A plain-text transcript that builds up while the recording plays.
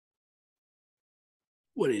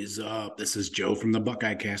What is up? This is Joe from the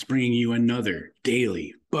Buckeye Cast, bringing you another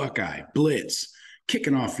daily Buckeye Blitz,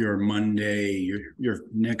 kicking off your Monday, your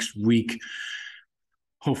next week.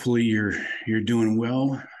 Hopefully, you're doing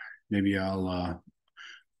well. Maybe I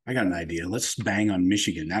got an idea. Let's bang on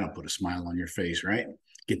Michigan. That'll put a smile on your face, right?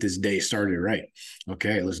 Get this day started right.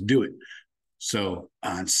 Okay, let's do it. So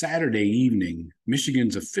on Saturday evening,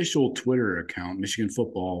 Michigan's official Twitter account, Michigan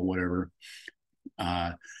football, whatever.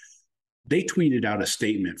 They tweeted out a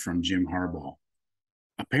statement from Jim Harbaugh.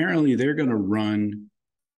 Apparently, they're going to run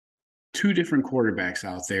two different quarterbacks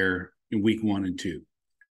out there in week 1 and 2.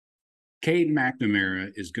 Cade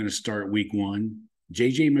McNamara is going to start week 1.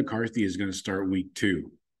 JJ McCarthy is going to start week 2.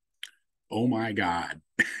 Oh, my God.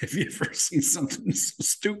 Have you ever seen something so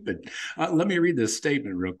stupid? Let me read this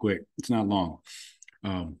statement real quick. It's not long.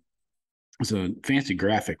 It's a fancy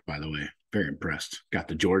graphic, by the way. Very impressed. Got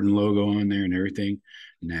the Jordan logo on there and everything,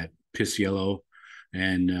 and that piss yellow.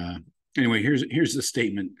 And anyway, here's the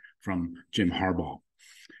statement from Jim Harbaugh.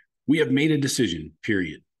 We have made a decision,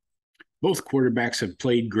 period. Both quarterbacks have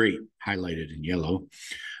played great, highlighted in yellow,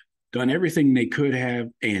 done everything they could have,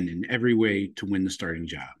 and in every way to win the starting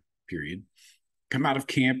job, period. Come out of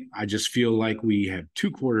camp, I just feel like we have two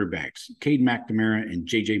quarterbacks, Cade McNamara and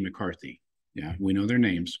JJ McCarthy. Yeah, we know their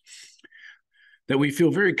names. That we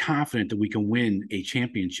feel very confident that we can win a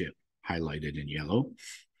championship, highlighted in yellow,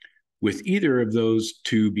 with either of those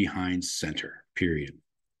two behind center, period.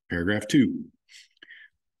 Paragraph 2.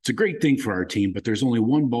 It's a great thing for our team, but there's only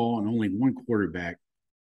one ball and only one quarterback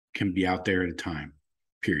can be out there at a time,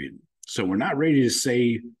 period. So we're not ready to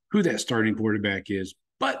say who that starting quarterback is,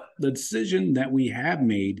 but the decision that we have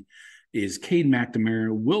made is Cade McNamara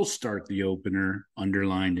will start the opener,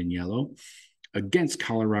 underlined in yellow, against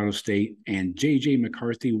Colorado State, and JJ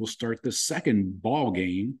McCarthy will start the second football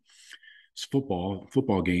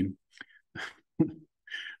game,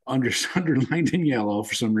 underlined in yellow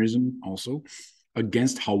for some reason, also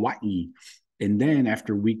against Hawaii. And then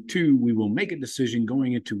after week 2, we will make a decision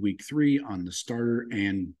going into week 3 on the starter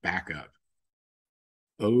and backup.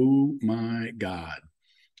 Oh my God.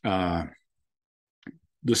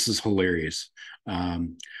 This is hilarious.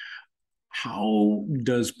 How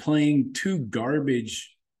does playing two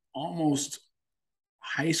garbage, almost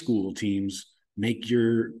high school teams make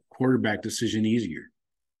your quarterback decision easier?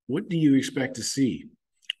 What do you expect to see?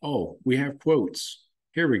 Oh, we have quotes.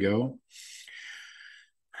 Here we go.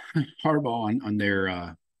 Harbaugh on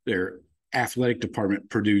their athletic department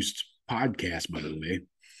produced podcast, by the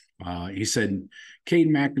way. He said, Cade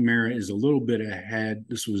McNamara is a little bit ahead.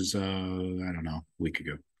 This was, I don't know, a week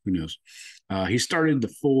ago. Who knows? He started the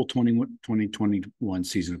full 2021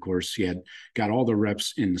 season, of course. He had got all the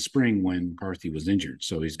reps in the spring when McCarthy was injured.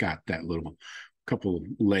 So he's got that little couple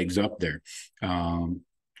legs up there.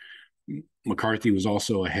 McCarthy was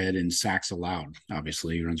also ahead in sacks allowed.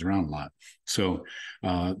 Obviously, he runs around a lot. So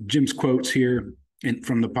Jim's quotes here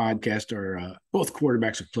from the podcast are, both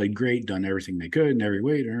quarterbacks have played great, done everything they could in every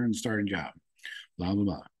way to earn the starting job. Blah,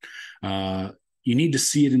 blah, blah. You need to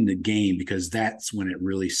see it in the game because that's when it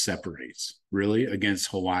really separates. Really? Against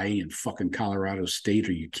Hawaii and fucking Colorado State?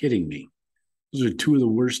 Are you kidding me? Those are two of the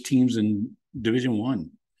worst teams in Division I.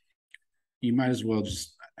 You might as well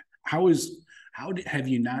just – have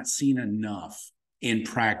you not seen enough in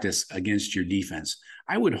practice against your defense?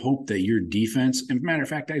 I would hope that your defense – and matter of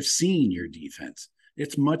fact, I've seen your defense.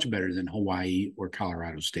 It's much better than Hawaii or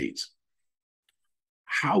Colorado State's.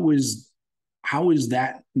 How is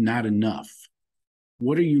that not enough?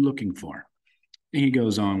 What are you looking for? And he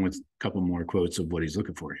goes on with a couple more quotes of what he's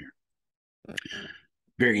looking for here.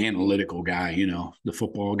 Very analytical guy, the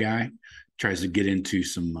football guy. Tries to get into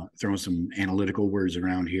throwing some analytical words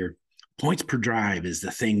around here. Points per drive is the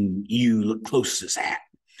thing you look closest at.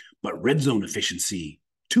 But red zone efficiency,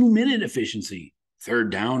 2-minute efficiency,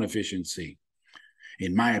 third down efficiency.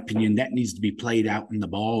 In my opinion, that needs to be played out in the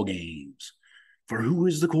ball games. For who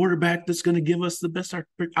is the quarterback that's going to give us the best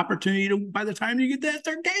opportunity by the time you get that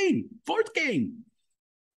fourth game?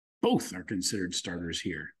 Both are considered starters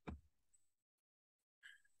here.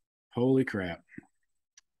 Holy crap.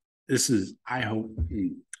 This is, I hope,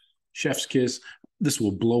 chef's kiss. This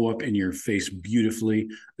will blow up in your face beautifully.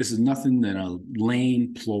 This is nothing than a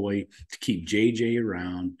lame ploy to keep JJ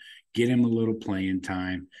around, get him a little playing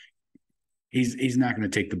time. He's not going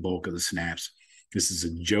to take the bulk of the snaps. This is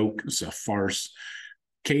a joke. It's a farce.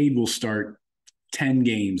 Cade will start 10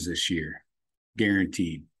 games this year,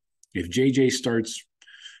 guaranteed. If JJ starts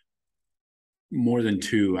more than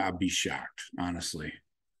 2, I'll be shocked, honestly,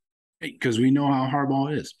 because we know how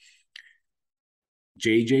Harbaugh is.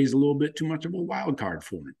 JJ's a little bit too much of a wild card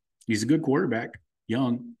for him. He's a good quarterback,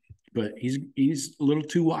 young, but he's a little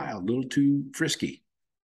too wild, a little too frisky.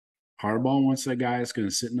 Harbaugh wants that guy that's going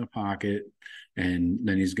to sit in the pocket, and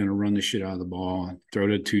then he's going to run the shit out of the ball, throw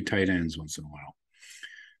to 2 tight ends once in a while,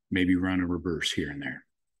 maybe run a reverse here and there.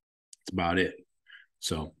 That's about it.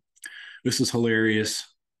 So this is hilarious.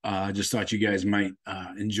 I just thought you guys might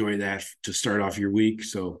enjoy that to start off your week.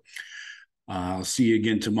 So I'll see you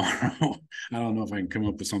again tomorrow. I don't know if I can come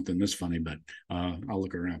up with something this funny, but I'll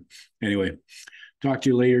look around. Anyway, talk to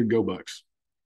you later. Go Bucks.